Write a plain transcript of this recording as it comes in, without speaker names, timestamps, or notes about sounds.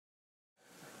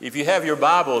If you have your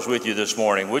Bibles with you this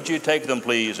morning, would you take them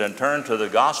please and turn to the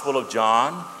Gospel of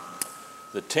John,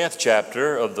 the 10th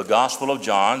chapter of the Gospel of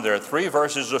John. There are 3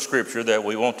 verses of Scripture that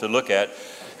we want to look at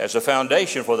as a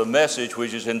foundation for the message,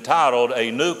 which is entitled A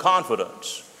New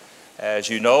Confidence. As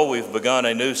you know, we've begun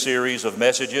a new series of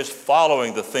messages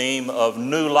following the theme of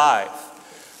new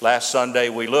life. Last Sunday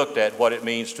we looked at what it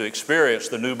means to experience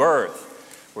the new birth,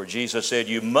 where Jesus said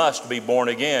you must be born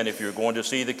again if you're going to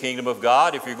see the kingdom of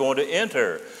God. If you're going to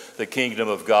enter the kingdom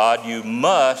of God, you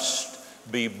must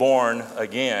be born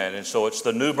again. And so it's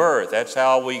the new birth. That's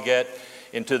how we get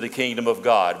into the kingdom of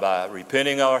God, by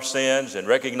repenting our sins and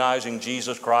recognizing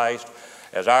Jesus Christ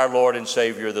as our Lord and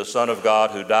Savior, the Son of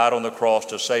God, who died on the cross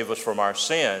to save us from our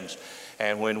sins.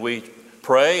 And when we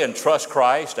pray and trust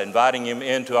Christ, inviting Him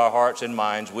into our hearts and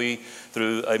minds, we,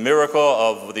 through a miracle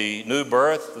of the new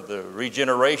birth, the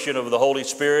regeneration of the Holy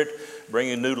Spirit,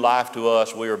 bringing new life to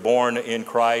us, we are born in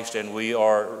Christ and we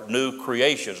are new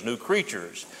creations, new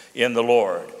creatures in the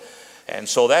Lord. And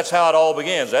so that's how it all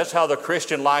begins. That's how the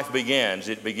Christian life begins.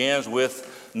 It begins with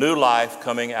new life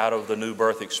coming out of the new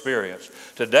birth experience.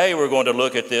 Today we're going to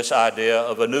look at this idea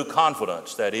of a new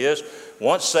confidence. That is,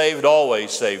 once saved,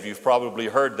 always saved. You've probably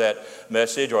heard that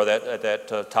message or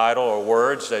that title or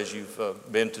words as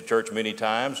you've been to church many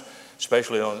times,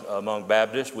 especially among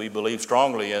Baptists. We believe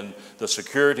strongly in the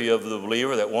security of the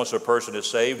believer, that once a person is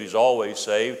saved, he's always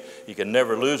saved. He can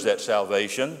never lose that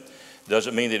salvation.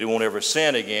 Doesn't mean that he won't ever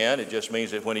sin again. It just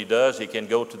means that when he does, he can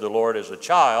go to the Lord as a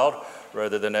child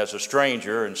rather than as a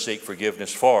stranger and seek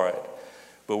forgiveness for it.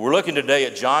 But we're looking today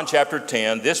at John chapter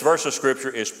 10. This verse of Scripture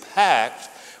is packed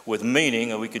with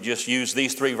meaning, and we could just use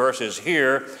these 3 verses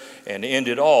here and end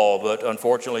it all. But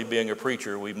unfortunately, being a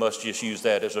preacher, we must just use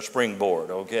that as a springboard,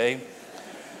 okay?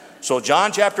 So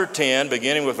John chapter 10,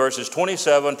 beginning with verses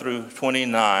 27 through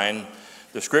 29,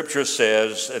 the Scripture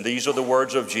says, and these are the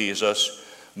words of Jesus,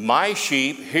 "My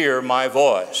sheep hear my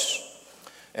voice,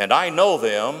 and I know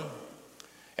them,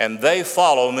 and they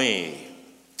follow me.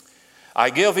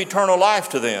 I give eternal life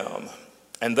to them,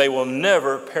 and they will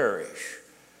never perish.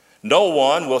 No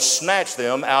one will snatch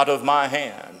them out of my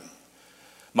hand.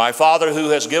 My Father who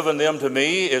has given them to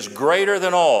me is greater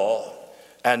than all,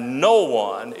 and no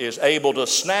one is able to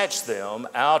snatch them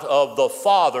out of the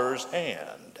Father's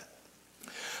hand."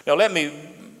 Now let me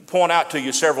point out to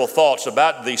you several thoughts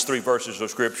about these 3 verses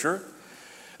of Scripture.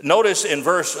 Notice in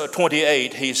verse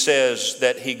 28, he says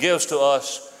that he gives to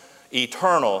us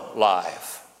eternal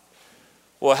life.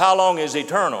 Well, how long is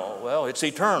eternal? Well, it's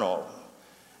eternal.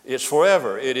 It's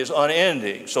forever. It is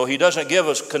unending. So he doesn't give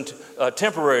us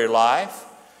temporary life.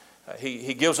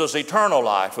 He gives us eternal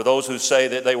life for those who say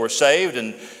that they were saved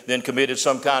and then committed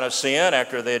some kind of sin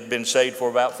after they had been saved for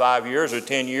about 5 years or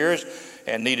 10 years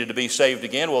and needed to be saved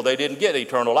again. Well, they didn't get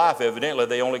eternal life, evidently.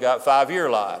 They only got 5-year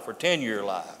life or 10-year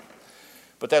life.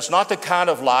 But that's not the kind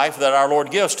of life that our Lord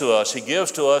gives to us. He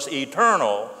gives to us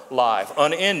eternal life,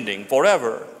 unending,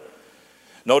 forever.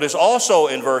 Notice also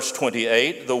in verse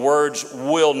 28, the words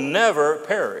 "will never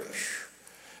perish."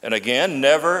 And again,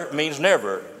 never means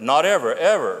never, not ever,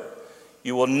 ever.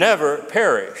 You will never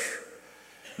perish.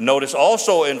 Notice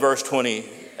also in verse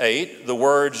 28, the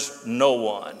words "no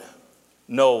one."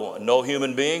 No one, no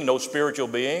human being, no spiritual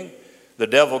being. The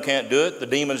devil can't do it. The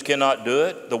demons cannot do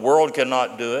it. The world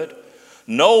cannot do it.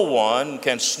 No one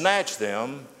can snatch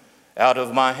them out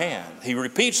of my hand. He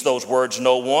repeats those words,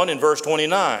 "no one," in verse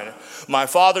 29. My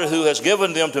Father who has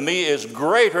given them to me is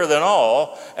greater than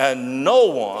all, and no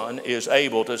one is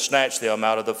able to snatch them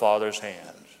out of the Father's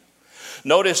hands.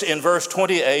 Notice in verse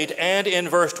 28 and in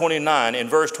verse 29. In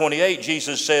verse 28,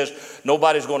 Jesus says,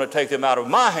 nobody's going to take them out of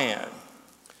my hand.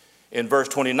 In verse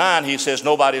 29, he says,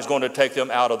 nobody's going to take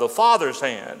them out of the Father's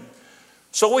hand.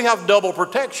 So we have double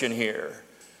protection here.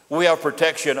 We have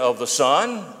protection of the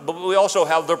Son, but we also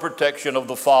have the protection of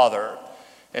the Father.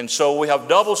 And so we have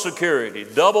double security,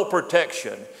 double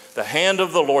protection, the hand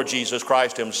of the Lord Jesus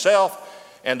Christ Himself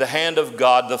and the hand of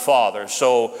God the Father.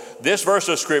 So this verse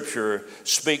of Scripture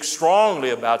speaks strongly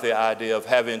about the idea of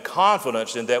having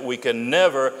confidence in that we can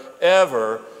never,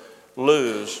 ever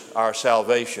lose our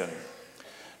salvation.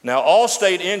 Now,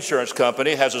 Allstate Insurance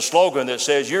Company has a slogan that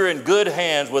says, "You're in good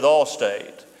hands with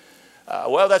Allstate."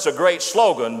 Well, that's a great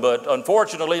slogan, but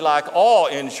unfortunately, like all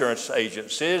insurance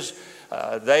agencies,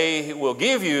 they will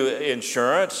give you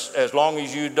insurance as long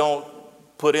as you don't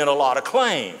put in a lot of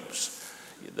claims.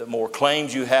 The more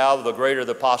claims you have, the greater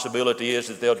the possibility is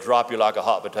that they'll drop you like a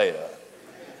hot potato.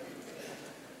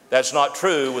 That's not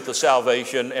true with the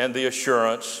salvation and the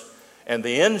assurance and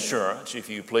the insurance, if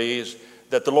you please,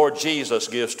 that the Lord Jesus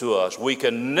gives to us. We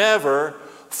can never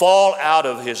fall out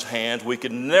of His hands. We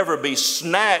can never be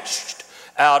snatched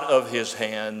out of his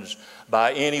hands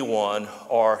by anyone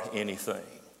or anything.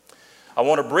 I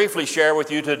want to briefly share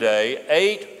with you today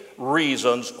 8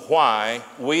 reasons why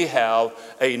we have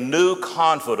a new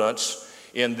confidence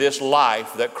in this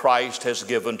life that Christ has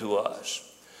given to us.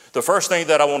 The first thing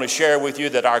that I want to share with you,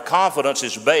 that our confidence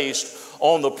is based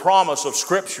on the promise of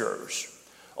Scriptures.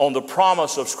 On the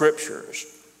promise of Scriptures.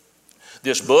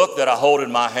 This book that I hold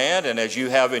in my hand, and as you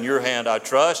have in your hand, I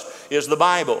trust, is the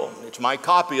Bible. It's my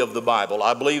copy of the Bible.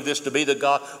 I believe this to be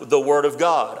the Word of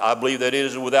God. I believe that it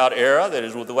is without error, that it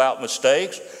is without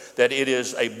mistakes, that it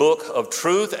is a book of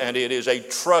truth, and it is a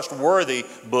trustworthy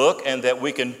book, and that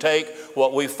we can take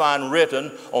what we find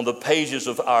written on the pages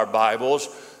of our Bibles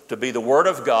to be the Word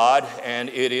of God, and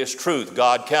it is truth.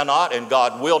 God cannot and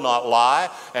God will not lie,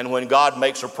 and when God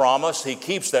makes a promise, He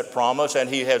keeps that promise, and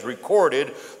He has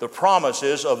recorded the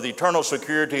promises of the eternal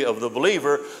security of the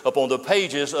believer upon the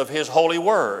pages of His holy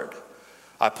Word.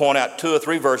 I point out 2 or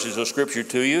 3 verses of Scripture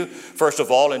to you. First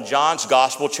of all, in John's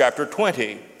Gospel, chapter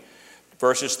 20,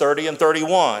 verses 30 and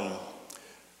 31.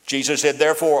 Jesus said,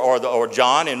 therefore, or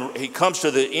John, and he comes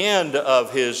to the end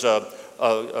of his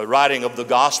writing of the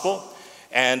Gospel,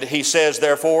 and he says,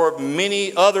 therefore,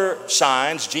 many other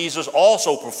signs Jesus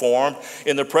also performed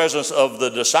in the presence of the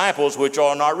disciples, which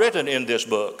are not written in this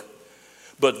book.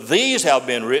 But these have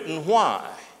been written, why?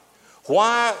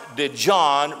 Why did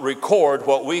John record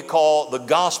what we call the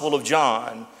Gospel of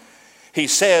John? He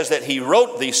says that he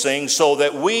wrote these things so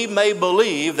that we may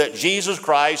believe that Jesus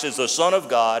Christ is the Son of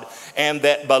God, and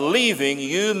that believing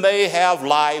you may have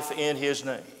life in His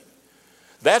name.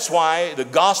 That's why the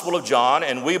Gospel of John,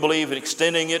 and we believe in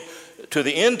extending it to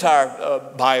the entire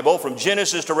Bible from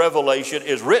Genesis to Revelation,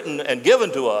 is written and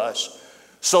given to us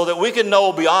so that we can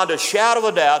know beyond a shadow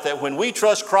of a doubt that when we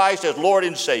trust Christ as Lord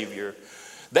and Savior,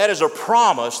 that is a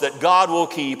promise that God will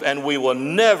keep, and we will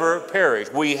never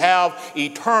perish. We have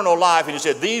eternal life. And He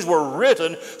said these were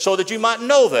written so that you might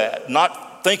know that.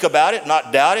 Not think about it,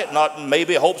 not doubt it, not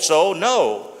maybe hope so.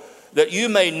 No, that you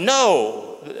may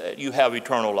know that you have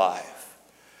eternal life.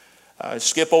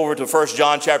 Skip over to 1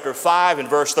 John chapter 5 and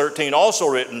verse 13, also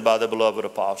written by the beloved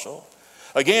apostle.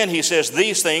 Again, he says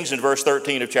these things in verse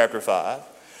 13 of chapter 5.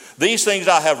 These things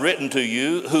I have written to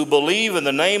you who believe in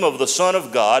the name of the Son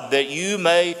of God, that you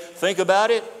may think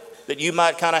about it, that you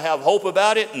might kind of have hope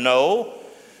about it. No,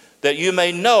 that you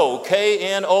may know,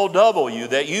 K-N-O-W,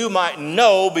 that you might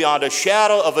know beyond a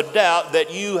shadow of a doubt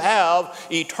that you have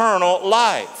eternal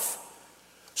life.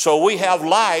 So we have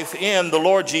life in the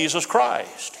Lord Jesus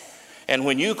Christ. And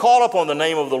when you call upon the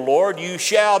name of the Lord, you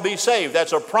shall be saved.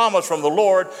 That's a promise from the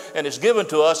Lord, and it's given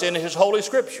to us in His Holy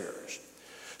Scriptures.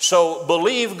 So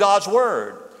believe God's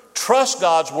Word. Trust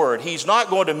God's Word. He's not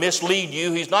going to mislead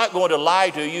you. He's not going to lie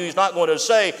to you. He's not going to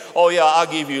say, oh yeah,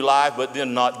 I'll give you life, but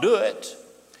then not do it.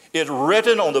 It's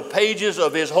written on the pages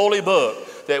of His holy book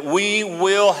that we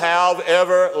will have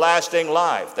everlasting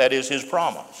life. That is His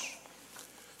promise.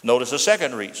 Notice the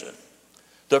second reason,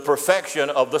 the perfection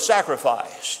of the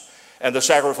sacrifice. And the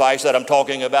sacrifice that I'm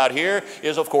talking about here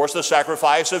is, of course, the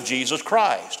sacrifice of Jesus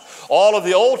Christ. All of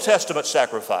the Old Testament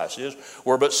sacrifices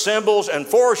were but symbols and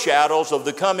foreshadows of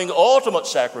the coming ultimate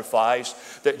sacrifice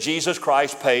that Jesus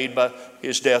Christ paid by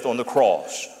His death on the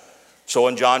cross. So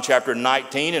in John chapter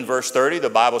 19 and verse 30, the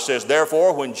Bible says,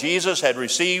 therefore, when Jesus had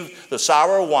received the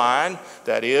sour wine,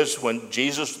 that is, when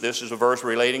Jesus, this is a verse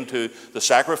relating to the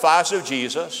sacrifice of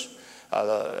Jesus,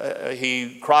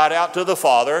 He cried out to the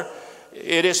Father,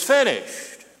 it is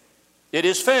finished. It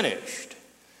is finished.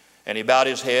 And He bowed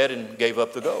His head and gave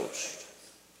up the ghost.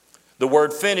 The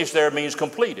word finished there means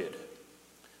completed,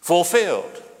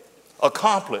 fulfilled,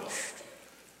 accomplished.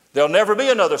 There'll never be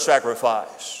another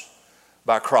sacrifice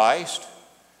by Christ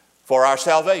for our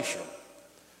salvation.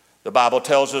 The Bible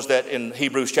tells us that in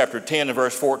Hebrews chapter 10 and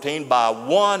verse 14, by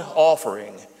one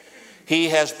offering, He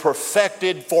has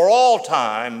perfected for all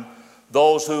time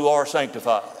those who are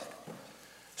sanctified.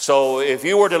 So if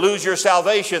you were to lose your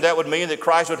salvation, that would mean that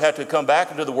Christ would have to come back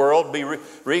into the world,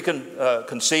 be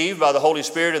conceived by the Holy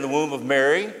Spirit in the womb of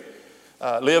Mary,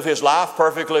 live His life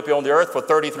perfectly on the earth for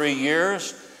 33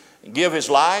 years, give His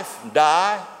life,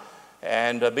 die,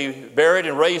 and be buried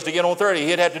and raised again on 30.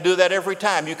 He'd have to do that every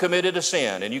time you committed a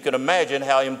sin, and you can imagine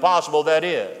how impossible that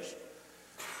is.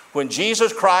 When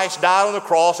Jesus Christ died on the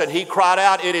cross and He cried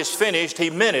out, it is finished, He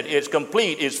meant it. It's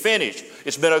complete, it's finished,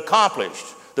 it's been accomplished.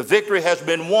 The victory has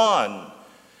been won.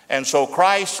 And so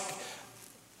Christ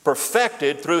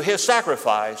perfected through His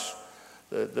sacrifice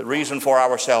the reason for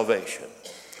our salvation.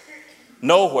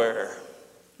 Nowhere,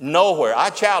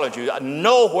 I challenge you,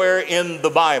 nowhere in the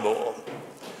Bible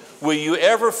will you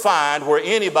ever find where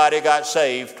anybody got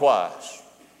saved twice.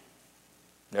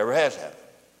 Never has happened.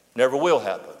 Never will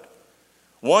happen.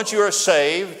 Once you are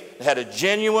saved, had a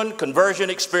genuine conversion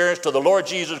experience to the Lord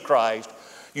Jesus Christ,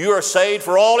 you are saved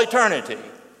for all eternity.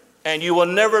 And you will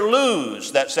never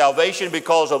lose that salvation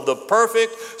because of the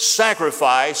perfect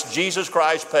sacrifice Jesus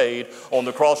Christ paid on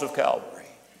the cross of Calvary.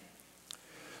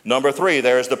 Number 3,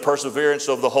 there is the perseverance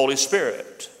of the Holy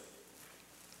Spirit.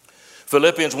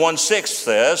 Philippians 1:6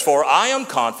 says, "For I am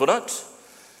confident,"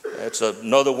 it's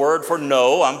another word for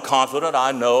know. I'm confident,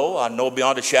 I know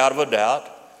beyond a shadow of a doubt.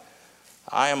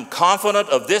 "I am confident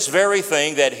of this very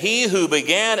thing, that he who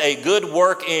began a good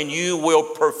work in you will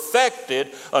perfect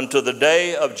it unto the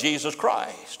day of Jesus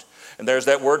Christ." And there's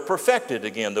that word perfected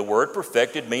again. The word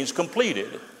perfected means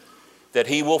completed, that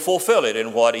he will fulfill it.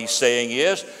 And what he's saying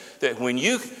is that when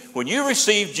you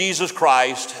received Jesus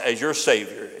Christ as your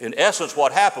Savior, in essence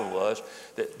what happened was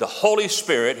that the Holy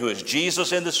Spirit, who is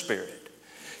Jesus in the Spirit,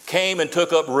 came and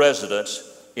took up residence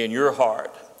in your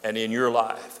heart and in your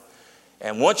life.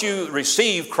 And once you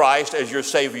receive Christ as your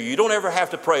Savior, you don't ever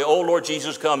have to pray, "Oh, Lord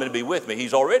Jesus, come and be with me."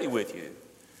 He's already with you.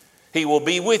 He will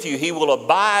be with you. He will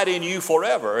abide in you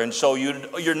forever. And so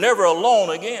you're never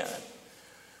alone again.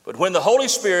 But when the Holy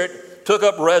Spirit took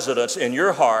up residence in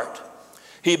your heart,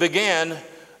 he began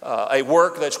a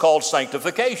work that's called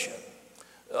sanctification.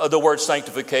 The word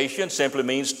sanctification simply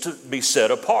means to be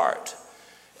set apart.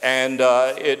 And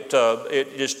it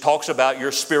just talks about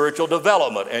your spiritual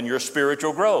development and your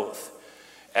spiritual growth.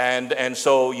 And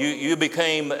so you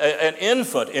became an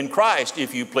infant in Christ,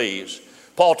 if you please.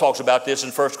 Paul talks about this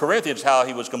in 1 Corinthians, how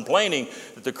he was complaining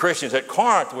that the Christians at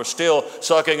Corinth were still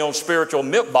sucking on spiritual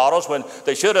milk bottles when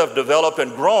they should have developed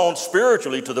and grown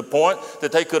spiritually to the point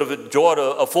that they could have enjoyed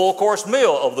a full course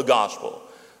meal of the gospel.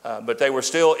 But they were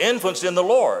still infants in the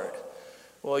Lord.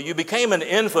 Well, you became an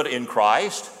infant in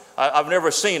Christ. I've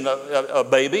never seen a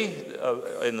baby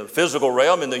in the physical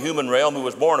realm, in the human realm, who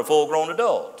was born a full-grown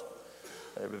adult.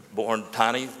 They were born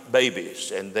tiny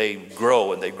babies, and they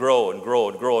grow and they grow and grow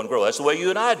and grow and grow. That's the way you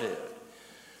and I did.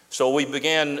 So we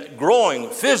began growing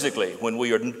physically when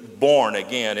we were born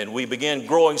again, and we began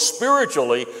growing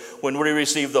spiritually when we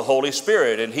received the Holy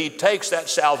Spirit. And he takes that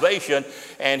salvation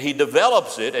and he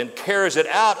develops it and carries it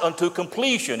out unto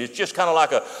completion. It's just kind of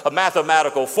like a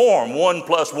mathematical form. 1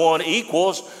 + 1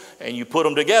 equals, and you put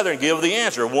them together and give the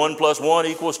answer. 1 + 1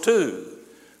 = 2,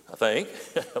 I think.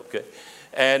 Okay.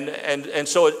 And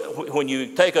so when you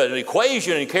take an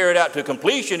equation and carry it out to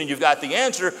completion and you've got the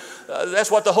answer,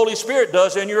 that's what the Holy Spirit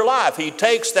does in your life. He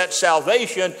takes that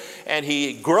salvation and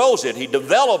he grows it. He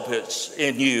develops it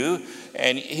in you,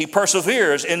 and he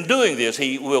perseveres in doing this.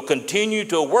 He will continue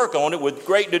to work on it with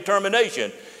great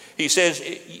determination. He says,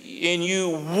 "In you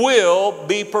will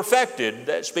be perfected."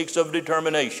 That speaks of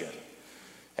determination.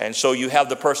 And so you have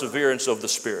the perseverance of the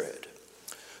Spirit.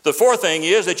 The fourth thing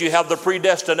is that you have the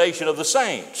predestination of the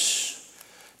saints.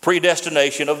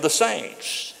 Predestination of the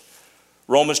saints.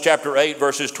 Romans chapter 8,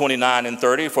 verses 29 and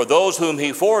 30. "For those whom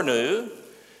he foreknew,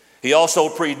 he also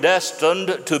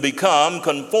predestined to become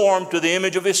conformed to the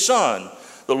image of his Son."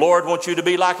 The Lord wants you to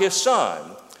be like his Son.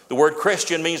 The word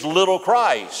Christian means little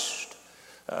Christ.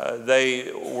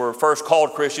 They were first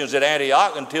called Christians at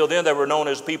Antioch. Until then, they were known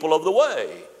as people of the way.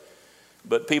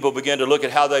 But people began to look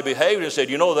at how they behaved and said,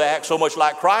 you know, they act so much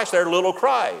like Christ, they're little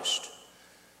Christ.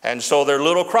 And so they're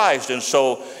little Christ. And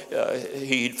so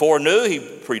he foreknew, he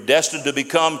predestined to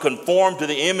become conformed to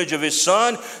the image of his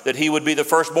Son, that he would be the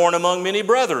firstborn among many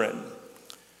brethren.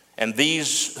 And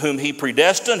these whom he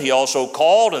predestined, he also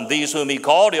called. And these whom he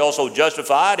called, he also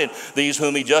justified. And these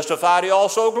whom he justified, he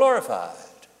also glorified.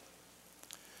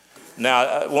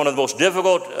 Now, one of the most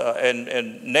difficult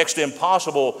and next to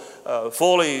impossible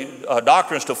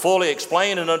doctrines to fully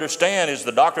explain and understand is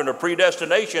the doctrine of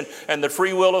predestination and the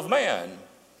free will of man.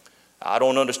 I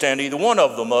don't understand either one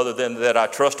of them, other than that I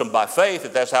trust them by faith,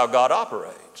 that that's how God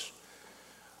operates.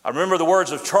 I remember the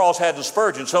words of Charles Haddon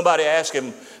Spurgeon. Somebody asked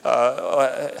him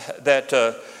how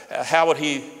would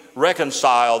he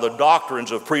reconcile the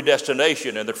doctrines of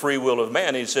predestination and the free will of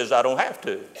man. He says, I don't have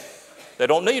to. They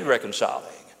don't need reconciling.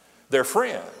 They're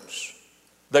friends.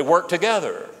 They work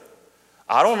together.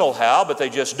 I don't know how, but they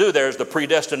just do. There's the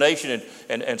predestination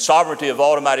and sovereignty of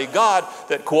Almighty God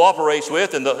that cooperates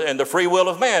with and the free will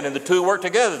of man, and the two work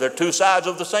together. They're two sides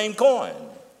of the same coin.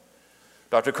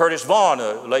 Dr. Curtis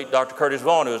Vaughan, late Dr. Curtis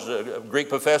Vaughan, who was a Greek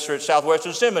professor at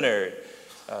Southwestern Seminary,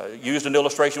 used an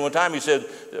illustration one time. He said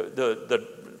the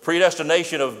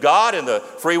predestination of God and the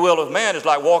free will of man is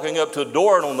like walking up to a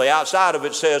door, and on the outside of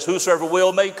it says, whosoever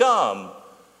will may come.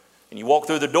 And you walk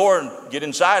through the door and get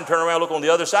inside and turn around, look on the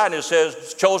other side, and it says,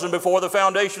 it's chosen before the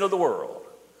foundation of the world.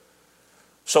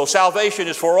 So salvation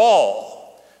is for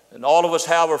all. And all of us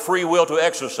have a free will to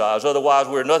exercise. Otherwise,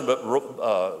 we're nothing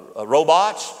but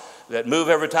robots that move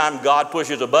every time God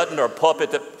pushes a button, or a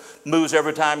puppet that moves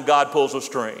every time God pulls a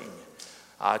string.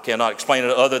 I cannot explain it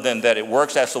other than that it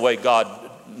works. That's the way God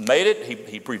made it.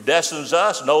 He predestines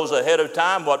us, knows ahead of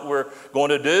time what we're going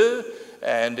to do,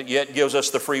 and yet gives us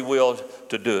the free will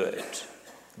to do it.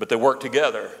 But they work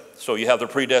together. So you have the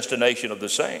predestination of the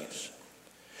saints.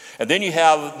 And then you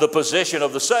have the position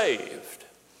of the saved.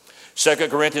 2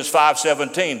 Corinthians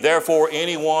 5:17, therefore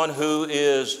anyone who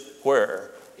is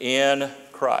where? In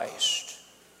Christ.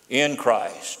 In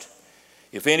Christ.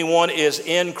 If anyone is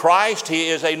in Christ, he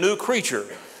is a new creature.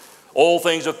 Old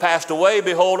things have passed away.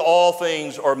 Behold, all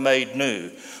things are made new.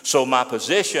 So my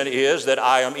position is that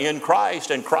I am in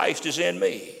Christ and Christ is in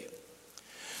me.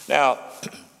 Now,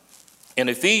 in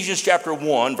Ephesians chapter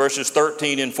 1, verses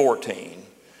 13 and 14,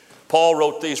 Paul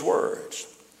wrote these words.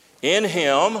 In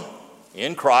him,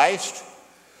 in Christ,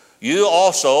 you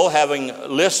also, having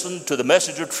listened to the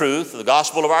message of truth, the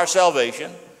gospel of our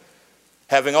salvation,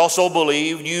 having also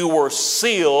believed, you were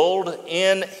sealed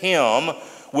in him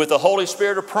with the Holy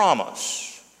Spirit of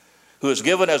promise, who is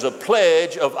given as a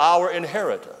pledge of our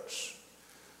inheritance.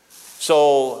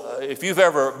 So if you've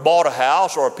ever bought a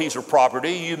house or a piece of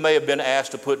property, you may have been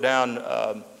asked to put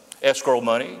down escrow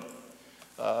money.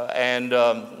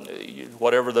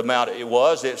 Whatever the amount it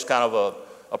was, it's kind of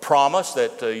a promise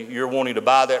that you're wanting to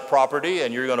buy that property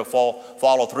and you're going to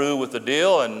follow through with the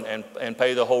deal and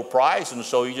pay the whole price. And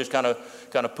so you just kind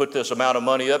of put this amount of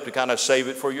money up to kind of save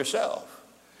it for yourself.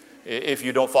 If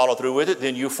you don't follow through with it,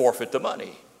 then you forfeit the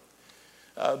money.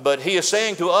 But he is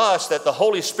saying to us that the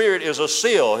Holy Spirit is a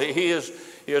seal. He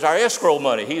is our escrow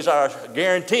money. He's our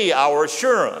guarantee, our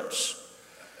assurance.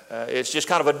 It's just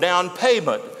kind of a down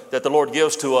payment that the Lord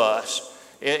gives to us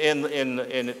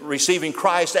in receiving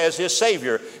Christ as his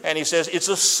Savior. And he says it's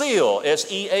a seal,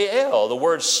 S-E-A-L. The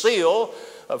word seal,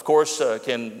 of course,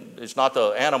 it's not the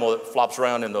animal that flops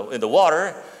around in the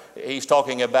water. He's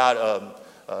talking about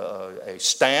a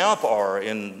stamp, or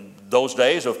in those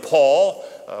days of Paul,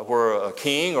 where a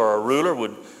king or a ruler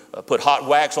would put hot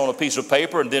wax on a piece of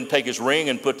paper and then take his ring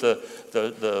and put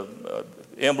the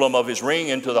emblem of his ring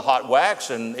into the hot wax,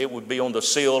 and it would be on the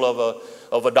seal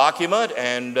of a document,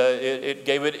 and it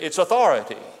gave it its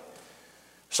authority.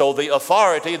 So the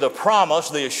authority, the promise,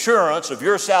 the assurance of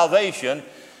your salvation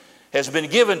has been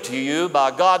given to you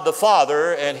by God the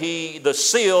Father, and the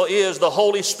seal is the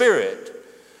Holy Spirit.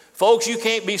 Folks, you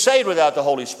can't be saved without the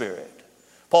Holy Spirit.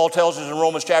 Paul tells us in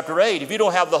Romans chapter 8, if you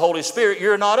don't have the Holy Spirit,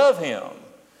 you're not of him.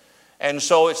 And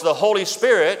so it's the Holy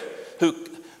Spirit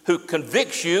who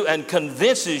convicts you and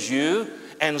convinces you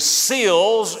and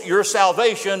seals your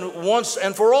salvation once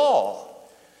and for all.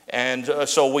 And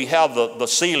so we have the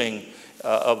sealing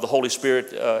of the Holy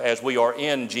Spirit as we are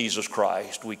in Jesus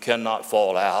Christ. We cannot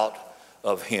fall out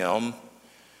of him.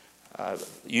 I've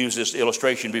used this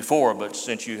illustration before, but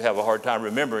since you have a hard time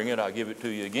remembering it, I'll give it to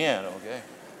you again, okay?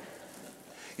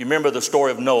 You remember the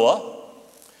story of Noah?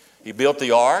 He built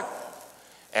the ark,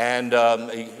 and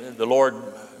the Lord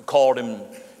called him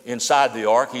inside the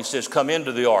ark. He says, come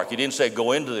into the ark. He didn't say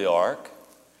go into the ark.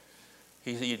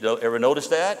 You ever notice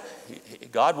that?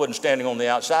 God wasn't standing on the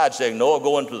outside saying, Noah,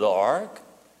 go into the ark.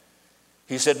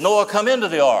 He said, Noah, come into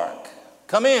the ark.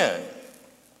 Come in.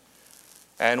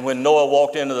 And when Noah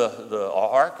walked into the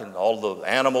ark and all the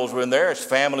animals were in there, his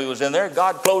family was in there,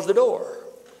 God closed the door,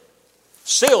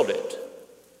 sealed it.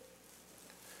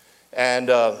 And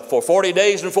for 40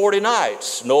 days and 40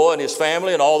 nights, Noah and his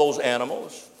family and all those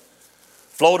animals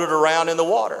floated around in the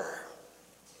water.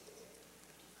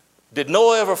 Did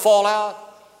Noah ever fall out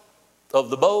of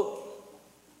the boat?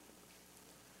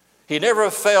 He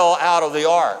never fell out of the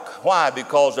ark. Why?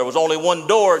 Because there was only one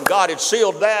door and God had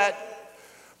sealed that.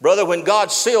 Brother, when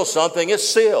God seals something, it's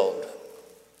sealed.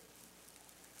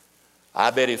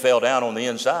 I bet he fell down on the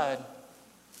inside.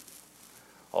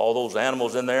 All those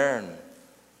animals in there and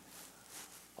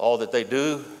all that they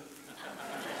do.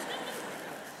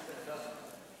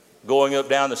 Going up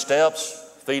down the steps,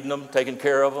 feeding them, taking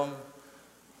care of them.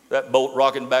 That boat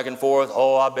rocking back and forth.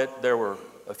 Oh, I bet there were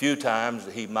a few times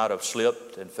that he might have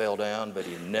slipped and fell down, but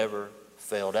he never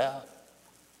fell out.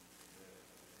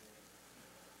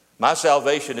 My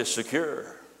salvation is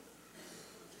secure.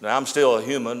 Now, I'm still a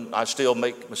human. I still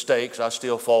make mistakes. I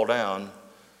still fall down.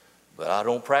 But I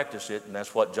don't practice it, and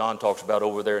that's what John talks about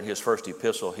over there in his first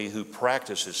epistle. He who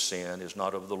practices sin is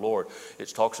not of the Lord. It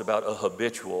talks about a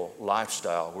habitual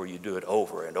lifestyle where you do it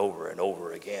over and over and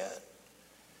over again.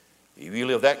 If you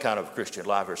live that kind of Christian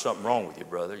life, there's something wrong with you,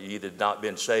 brother. You either not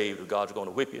been saved or God's going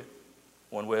to whip you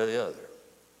one way or the other.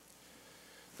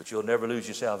 But you'll never lose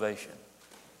your salvation.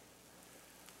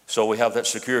 So we have that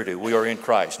security. We are in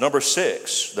Christ. Number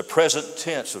 6, the present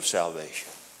tense of salvation.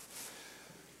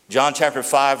 John chapter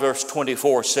 5, verse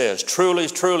 24 says, "Truly,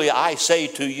 truly, I say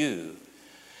to you,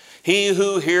 he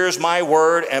who hears my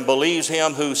word and believes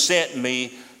him who sent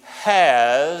me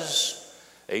has,"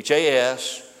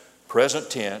 H-A-S, present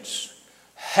tense,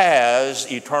 "has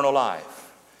eternal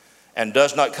life, and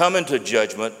does not come into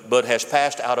judgment, but has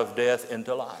passed out of death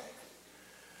into life."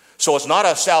 So it's not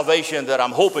a salvation that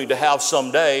I'm hoping to have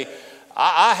someday.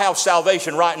 I have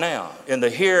salvation right now, in the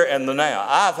here and the now.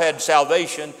 I've had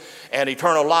salvation and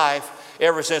eternal life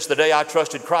ever since the day I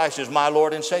trusted Christ as my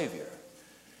Lord and Savior.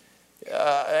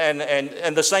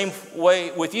 And the same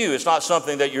way with you. It's not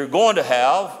something that you're going to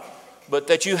have, but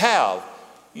that you have.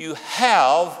 You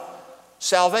have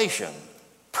salvation.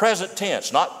 Present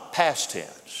tense, not past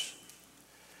tense.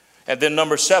 And then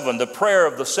number 7, the prayer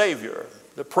of the Savior.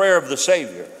 The prayer of the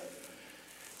Savior.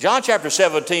 John chapter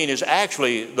 17 is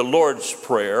actually the Lord's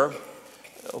Prayer.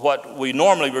 What we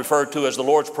normally refer to as the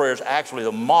Lord's Prayer is actually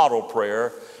the model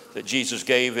prayer that Jesus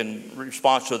gave in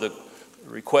response to the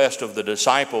request of the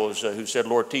disciples who said,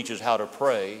 "Lord, teach us how to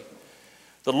pray."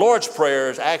 The Lord's Prayer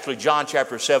is actually John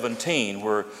chapter 17,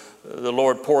 where the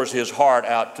Lord pours his heart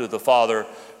out to the Father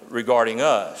regarding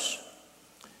us.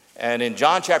 And in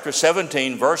John chapter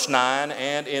 17, verse 9,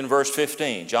 and in verse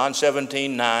 15, John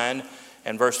 17, 9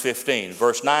 and verse 15.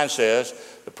 Verse 9 says,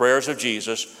 the prayers of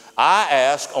Jesus, "I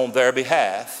ask on their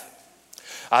behalf.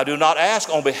 I do not ask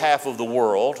on behalf of the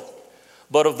world,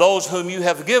 but of those whom you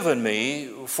have given me,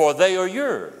 for they are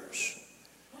yours."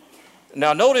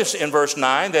 Now notice in verse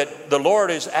 9 that the Lord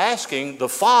is asking the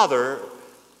Father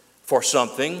for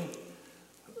something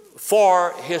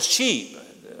for his sheep.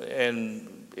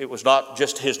 And it was not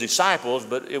just his disciples,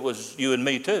 but it was you and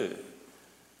me too.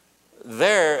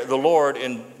 There, the Lord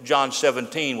in John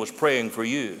 17 was praying for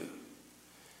you.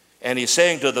 And he's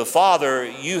saying to the Father,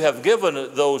 "You have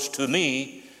given those to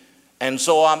me, and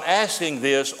so I'm asking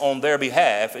this on their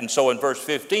behalf." And so in verse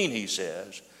 15 he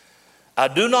says, "I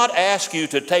do not ask you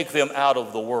to take them out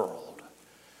of the world,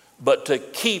 but to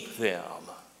keep them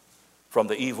from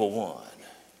the evil one."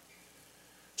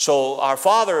 So our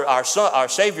Father, our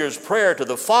Savior's prayer to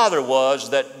the Father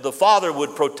was that the Father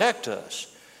would protect us,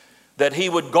 that he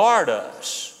would guard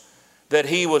us, that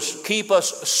he would keep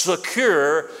us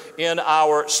secure in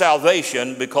our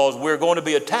salvation, because we're going to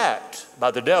be attacked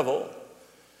by the devil.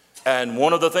 And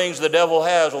one of the things the devil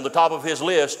has on the top of his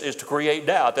list is to create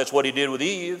doubt. That's what he did with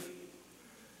Eve.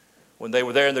 When they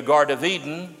were there in the Garden of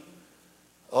Eden,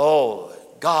 "Oh,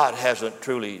 God hasn't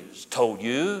truly told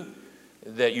you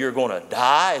that you're going to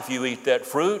die if you eat that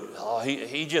fruit. Oh,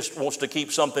 he just wants to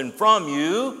keep something from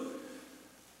you."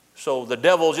 So the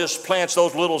devil just plants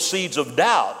those little seeds of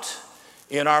doubt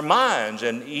in our minds.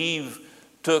 And Eve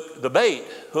took the bait,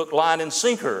 hook, line, and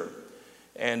sinker.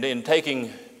 And in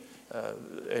taking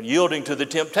and yielding to the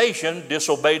temptation,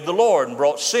 disobeyed the Lord and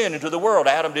brought sin into the world.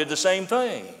 Adam did the same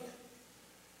thing.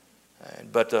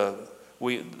 But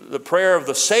the prayer of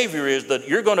the Savior is that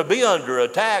you're going to be under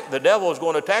attack. The devil is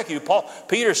going to attack you.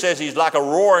 Peter says he's like a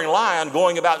roaring lion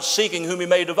going about seeking whom he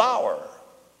may devour.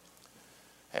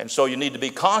 And so you need to be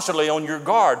constantly on your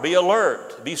guard. Be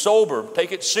alert. Be sober.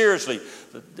 Take it seriously.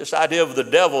 This idea of the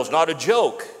devil is not a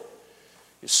joke.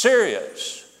 It's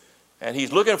serious. And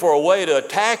he's looking for a way to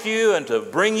attack you and to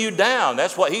bring you down.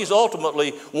 That's what he's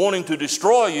ultimately wanting to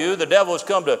destroy you. The devil has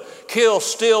come to kill,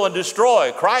 steal, and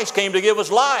destroy. Christ came to give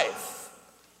us life.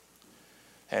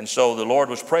 And so the Lord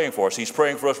was praying for us. He's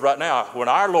praying for us right now. When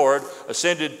our Lord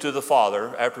ascended to the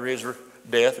Father after his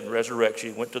death and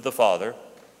resurrection, he went to the Father.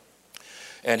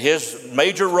 And his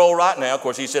major role right now, of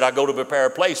course, he said, "I go to prepare a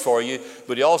place for you,"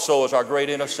 but he also is our great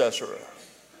intercessor.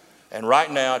 And right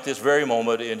now, at this very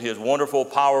moment, in his wonderful,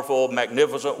 powerful,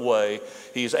 magnificent way,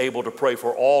 he's able to pray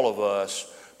for all of us,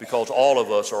 because all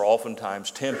of us are oftentimes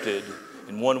tempted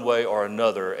in one way or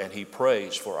another, and he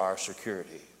prays for our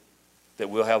security, that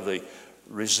we'll have the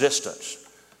resistance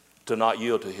to not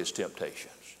yield to his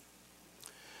temptations.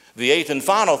 The eighth and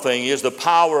final thing is the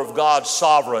power of God's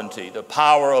sovereignty. The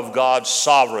power of God's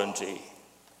sovereignty.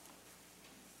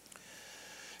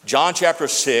 John chapter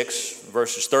 6,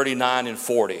 verses 39 and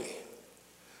 40.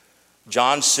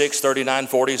 John 6, 39,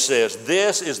 40 says,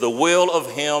 "This is the will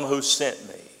of him who sent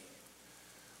me."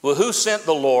 Well, who sent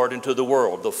the Lord into the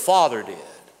world? The Father did.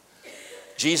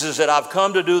 Jesus said, "I've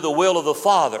come to do the will of the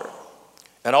Father,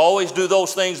 and always do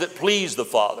those things that please the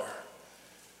Father."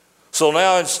 So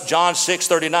now in John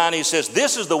 6:39, he says,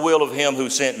 "This is the will of him who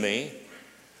sent me,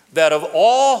 that of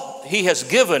all he has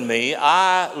given me,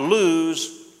 I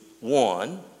lose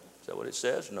one." Is that what it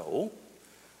says? No.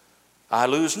 "I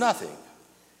lose nothing."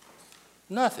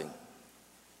 Nothing.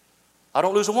 I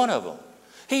don't lose one of them.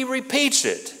 He repeats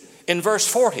it in verse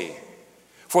 40.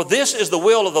 For this is the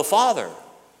will of the Father,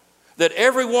 that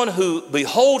everyone who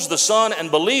beholds the Son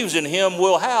and believes in him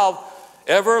will have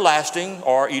everlasting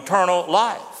or eternal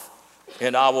life,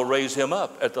 and I will raise him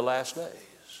up at the last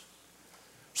days.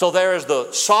 So there is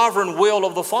the sovereign will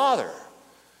of the Father.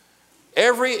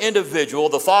 Every individual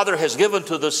the Father has given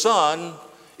to the Son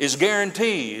is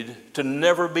guaranteed to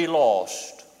never be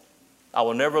lost. I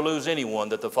will never lose anyone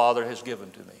that the Father has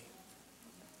given to me.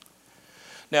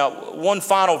 Now, one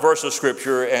final verse of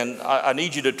Scripture, and I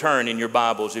need you to turn in your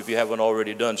Bibles, if you haven't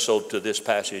already done so, to this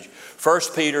passage. 1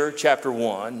 Peter chapter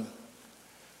 1.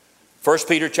 1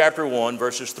 Peter chapter 1,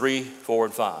 verses 3, 4,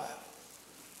 and 5.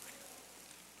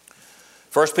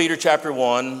 1 Peter chapter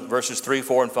 1, verses 3,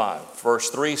 4, and 5. Verse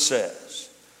 3 says,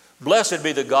 Blessed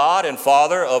be the God and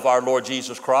Father of our Lord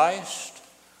Jesus Christ,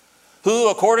 who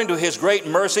according to his great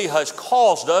mercy has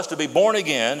caused us to be born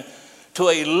again to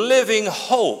a living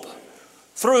hope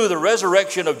through the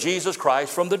resurrection of Jesus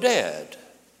Christ from the dead.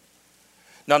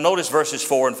 Now notice verses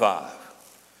 4 and 5.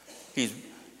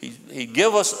 He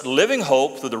give us living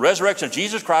hope through the resurrection of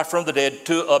Jesus Christ from the dead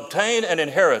to obtain an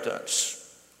inheritance.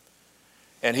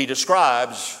 And he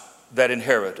describes that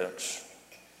inheritance.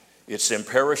 It's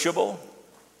imperishable.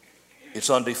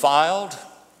 It's undefiled.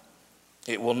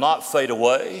 It will not fade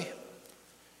away.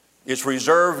 It's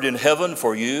reserved in heaven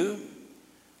for you.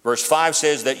 Verse 5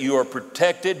 says that you are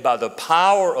protected by the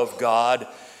power of God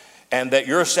and that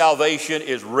your salvation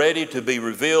is ready to be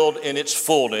revealed in its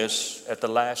fullness at the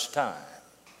last time.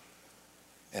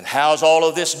 And how's all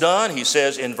of this done? He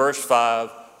says in verse 5,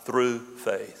 through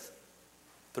faith.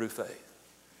 Through faith.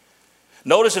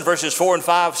 Notice in verses 4 and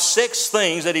 5, 6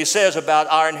 things that he says about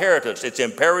our inheritance. It's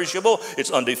imperishable,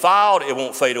 it's undefiled, it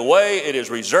won't fade away, it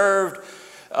is reserved,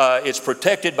 it's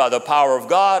protected by the power of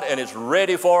God, and it's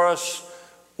ready for us.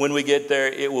 When we get there,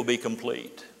 it will be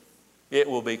complete. It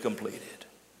will be completed.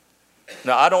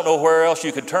 Now, I don't know where else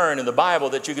you could turn in the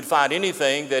Bible that you could find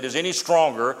anything that is any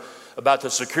stronger about the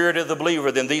security of the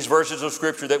believer than these verses of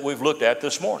Scripture that we've looked at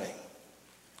this morning.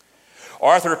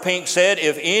 Arthur Pink said,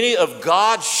 if any of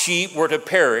God's sheep were to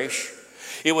perish,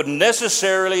 it would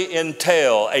necessarily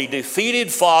entail a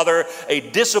defeated father, a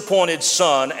disappointed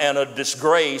son, and a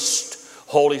disgraced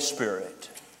Holy Spirit.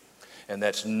 And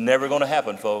that's never going to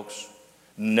happen, folks.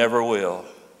 Never will.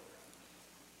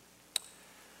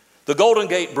 The Golden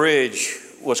Gate Bridge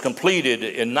was completed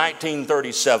in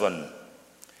 1937.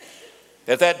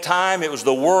 At that time, it was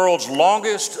the world's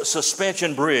longest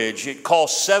suspension bridge. It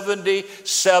cost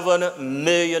 $77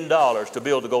 million to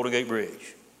build the Golden Gate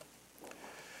Bridge.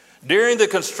 During the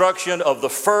construction of the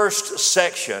first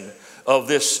section of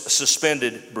this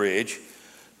suspended bridge,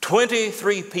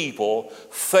 23 people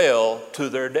fell to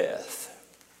their death.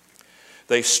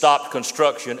 They stopped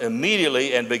construction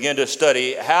immediately and began to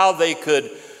study how they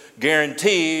could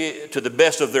guarantee to the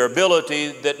best of their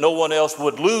ability that no one else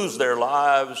would lose their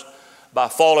lives by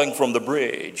falling from the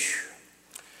bridge.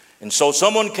 And so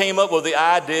someone came up with the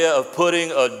idea of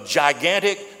putting a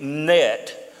gigantic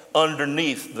net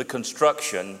underneath the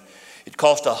construction. It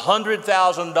cost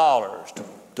 $100,000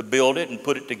 to build it and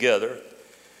put it together.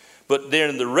 But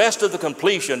then the rest of the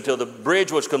completion, till the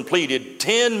bridge was completed,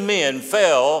 10 men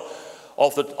fell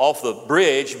off the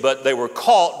bridge, but they were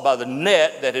caught by the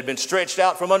net that had been stretched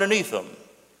out from underneath them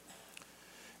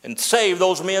and saved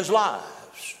those men's lives.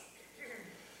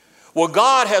 Well,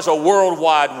 God has a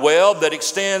worldwide web that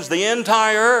extends the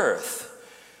entire earth,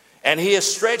 and he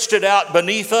has stretched it out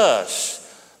beneath us.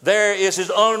 There is his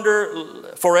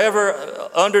forever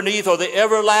underneath are the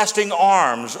everlasting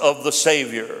arms of the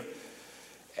Savior.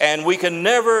 And we can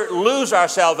never lose our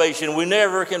salvation. We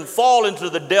never can fall into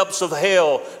the depths of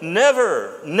hell.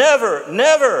 Never, never,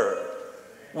 never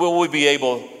will we be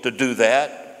able to do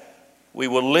that. We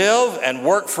will live and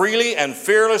work freely and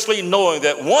fearlessly, knowing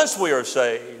that once we are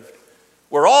saved,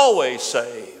 we're always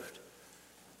saved.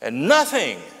 And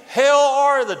nothing, hell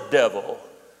or the devil,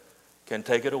 can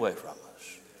take it away from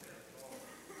us.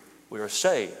 We are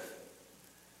safe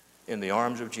in the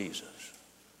arms of Jesus.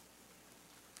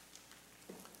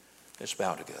 Let's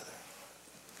bow together.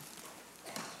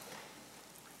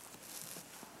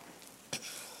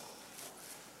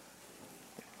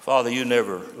 Father, you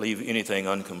never leave anything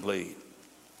incomplete.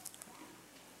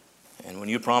 And when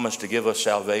you promised to give us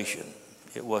salvation,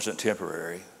 it wasn't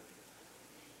temporary.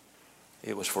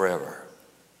 It was forever.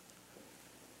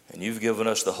 And you've given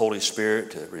us the Holy Spirit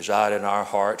to reside in our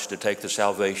hearts, to take the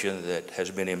salvation that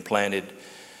has been implanted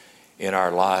in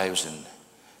our lives. And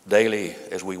daily,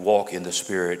 as we walk in the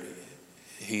Spirit,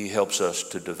 he helps us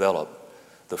to develop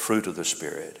the fruit of the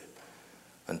Spirit.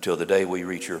 until the day we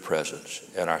reach your presence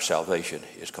and our salvation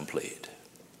is complete.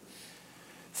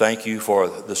 Thank you for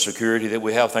the security that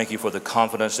we have. Thank you for the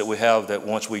confidence that we have that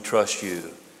once we trust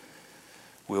you,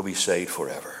 we'll be saved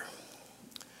forever.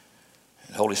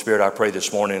 And Holy Spirit, I pray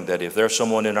this morning that if there's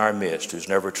someone in our midst who's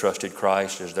never trusted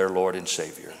Christ as their Lord and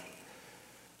Savior,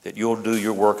 that you'll do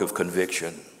your work of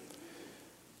conviction,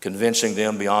 convincing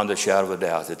them beyond a shadow of a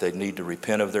doubt that they need to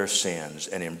repent of their sins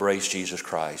and embrace Jesus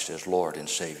Christ as Lord and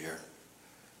Savior.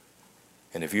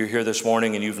 And if you're here this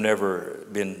morning and you've never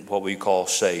been what we call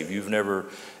saved, you've never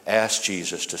asked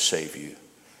Jesus to save you,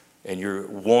 and you're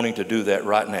wanting to do that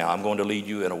right now, I'm going to lead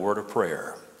you in a word of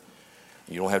prayer.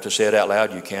 You don't have to say it out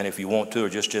loud. You can if you want to, or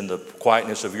just in the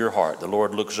quietness of your heart. The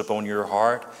Lord looks upon your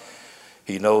heart.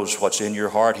 He knows what's in your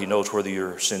heart. He knows whether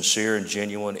you're sincere and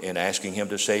genuine in asking him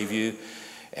to save you.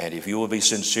 And if you will be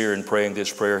sincere in praying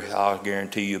this prayer, I'll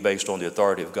guarantee you, based on the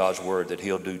authority of God's word, that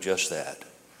he'll do just that.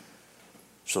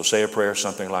 So say a prayer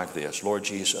something like this. Lord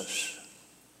Jesus,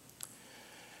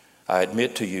 I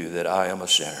admit to you that I am a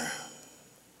sinner.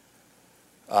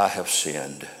 I have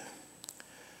sinned.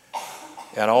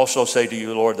 And I also say to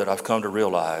you, Lord, that I've come to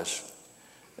realize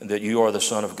that you are the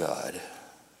Son of God,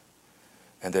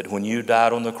 and that when you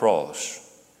died on the cross,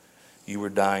 you were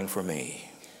dying for me.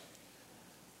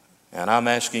 And I'm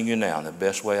asking you now in the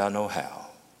best way I know how,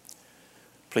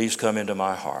 please come into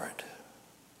my heart.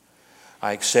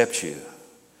 I accept you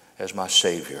as my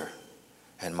Savior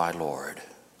and my Lord.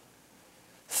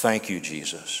 Thank you,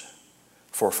 Jesus,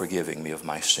 for forgiving me of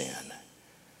my sin.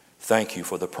 Thank you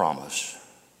for the promise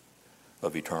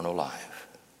of eternal life.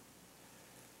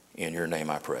 In your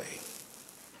name I pray.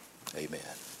 Amen.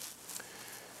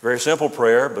 Very simple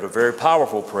prayer, but a very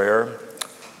powerful prayer.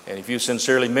 And if you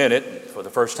sincerely meant it for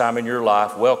the first time in your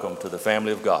life, welcome to the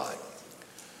family of God.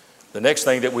 The next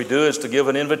thing that we do is to give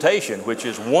an invitation, which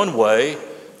is one way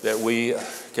that we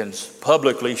can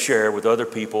publicly share with other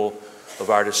people of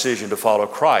our decision to follow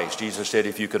Christ. Jesus said,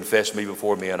 if you confess me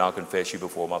before men, I'll confess you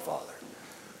before my Father.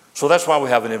 So that's why we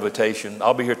have an invitation.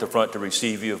 I'll be here at the front to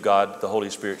receive you. If God, the Holy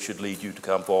Spirit, should lead you to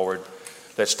come forward,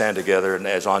 let's stand together, and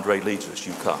as Andre leads us,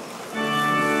 you come.